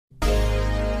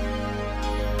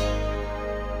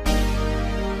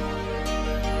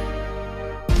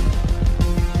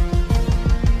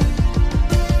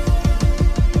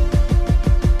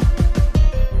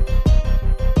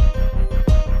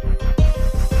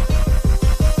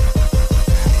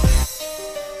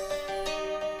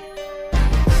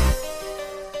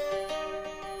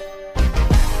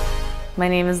My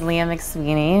name is Leah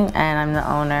McSweeney, and I'm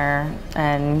the owner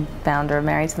and founder of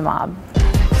Married to the Mob.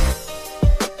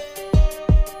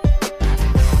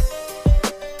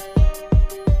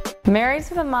 Married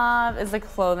to the Mob is a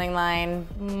clothing line.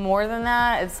 More than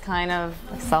that, it's kind of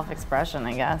self-expression,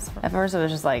 I guess. At first it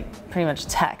was just like pretty much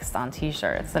text on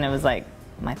t-shirts, and it was like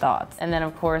my thoughts. And then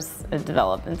of course it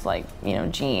developed into like, you know,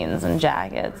 jeans and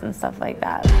jackets and stuff like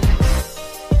that.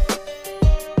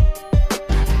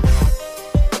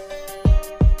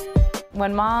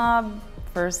 When Mob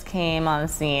first came on the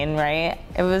scene, right,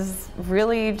 it was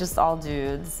really just all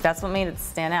dudes. That's what made it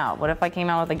stand out. What if I came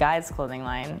out with a guy's clothing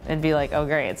line? It'd be like, oh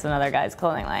great, it's another guy's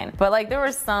clothing line. But like there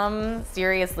were some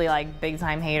seriously like big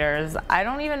time haters. I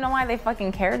don't even know why they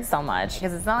fucking cared so much,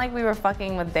 because it's not like we were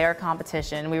fucking with their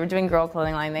competition. We were doing girl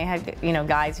clothing line. They had, you know,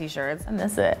 guy t-shirts. I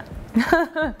miss it.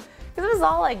 Because it was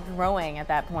all like growing at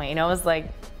that point, you know, it was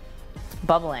like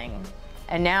bubbling.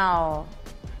 And now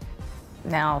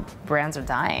brands are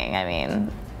dying. I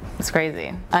mean, it's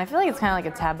crazy. I feel like it's kind of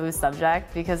like a taboo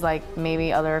subject, because like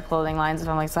maybe other clothing lines, if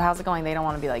I'm like, so how's it going? They don't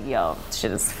want to be like, yo,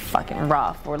 shit is fucking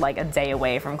rough. We're like a day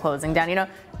away from closing down. You know,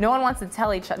 no one wants to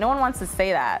tell each other, no one wants to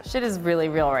say that. Shit is really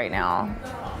real right now,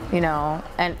 you know,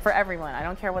 and for everyone. I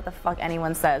don't care what the fuck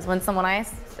anyone says. When I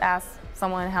ask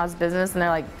someone how's business and they're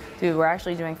like, dude, we're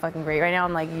actually doing fucking great right now,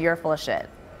 I'm like, you're full of shit.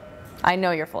 I know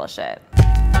you're full of shit.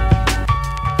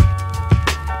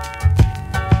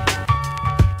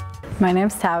 My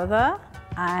name's Tabitha.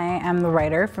 I am the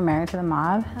writer for Married to the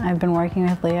Mob. I've been working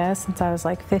with Leah since I was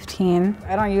like 15.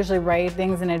 I don't usually write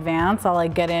things in advance. I'll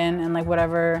like get in and like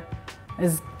whatever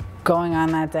is going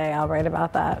on that day, I'll write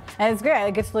about that. And it's great, I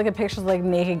get to look at pictures of like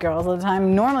naked girls all the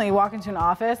time. Normally you walk into an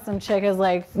office, some chick has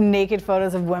like naked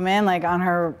photos of women like on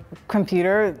her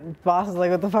computer. Boss is like,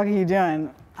 what the fuck are you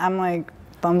doing? I'm like,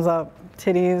 thumbs up,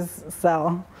 titties,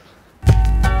 sell.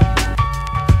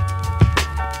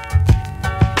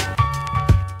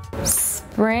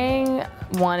 Spring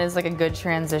one is like a good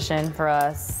transition for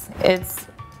us. It's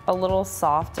a little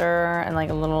softer and like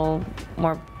a little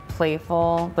more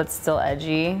playful, but still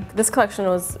edgy. This collection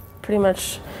was pretty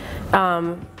much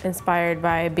inspired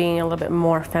by being a little bit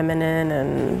more feminine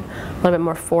and a little bit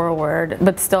more forward,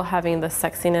 but still having the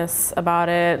sexiness about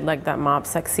it, like that mob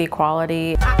sexy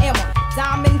quality. I am a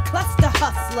diamond cluster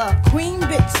hustler, queen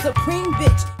bitch, supreme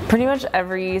bitch. Pretty much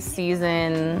every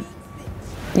season,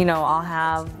 you know, I'll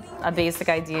have a basic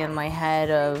idea in my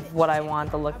head of what I want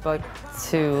the lookbook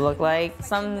to look like.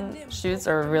 Some shoots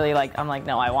are really like, I'm like,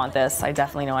 no, I want this. I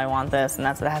definitely know I want this, and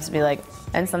that's what it has to be like.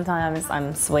 And sometimes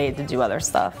I'm swayed to do other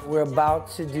stuff. We're about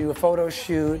to do a photo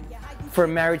shoot for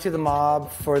Married to the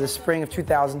Mob for the spring of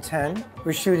 2010.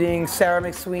 We're shooting Sarah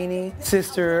McSweeney,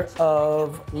 sister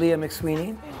of Leah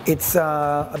McSweeney. It's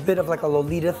a bit of like a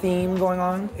Lolita theme going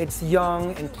on. It's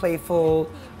young and playful,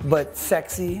 but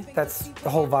sexy. That's the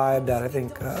whole vibe that I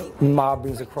think Mob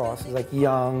brings across. It's like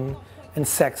young and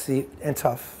sexy and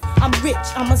tough. I'm rich,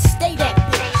 I'ma stay that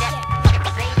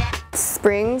bitch.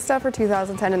 Spring stuff for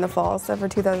 2010 and the fall stuff for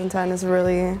 2010 is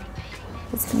really,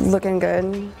 it's looking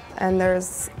good. And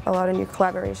there's a lot of new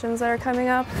collaborations that are coming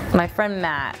up. My friend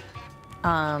Matt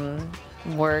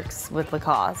works with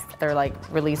Lacoste. They're like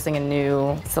releasing a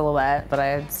new silhouette, but I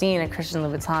had seen a Christian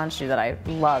Louboutin shoe that I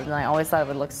loved, and I always thought it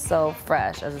would look so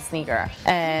fresh as a sneaker.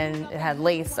 And it had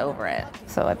lace over it.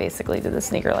 So I basically did the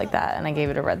sneaker like that, and I gave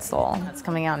it a red sole. It's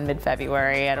coming out in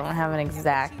mid-February. I don't have an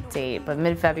exact date, but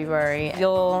mid-February.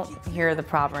 You'll hear the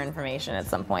proper information at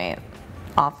some point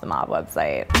off the Mob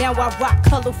website. Now I rock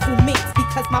colorful mix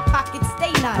because my pockets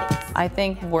stay knotted. I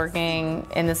think working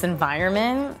in this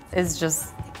environment is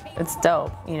just, it's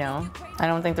dope, you know? I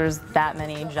don't think there's that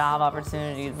many job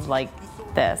opportunities like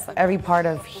this. Every part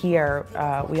of here,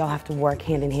 we all have to work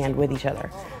hand in hand with each other,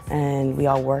 and we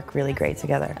all work really great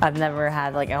together. I've never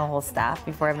had like a whole staff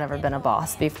before. I've never been a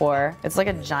boss before. It's like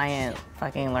a giant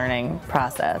fucking learning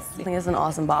process. I think it's an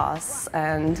awesome boss,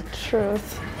 and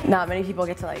Truth. not many people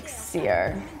get to like see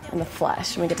her in the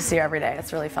flesh, and we get to see her every day.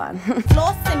 It's really fun.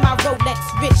 Floss in my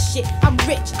Rolex, rich shit. I'm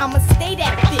rich, I'ma stay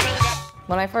that bitch.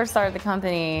 When I first started the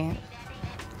company,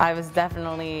 I was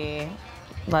definitely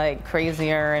like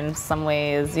crazier in some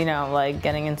ways, you know, like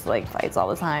getting into like fights all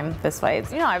the time, fist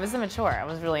fights. You know, I was immature. I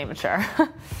was really immature.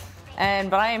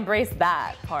 But I embraced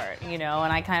that part, you know,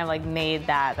 and I kind of like made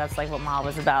that's like what Mob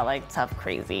was about, like tough,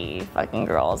 crazy fucking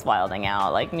girls wilding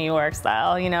out, like New York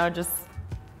style, you know, just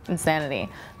insanity.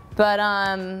 But,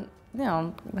 you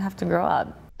know, we have to grow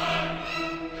up.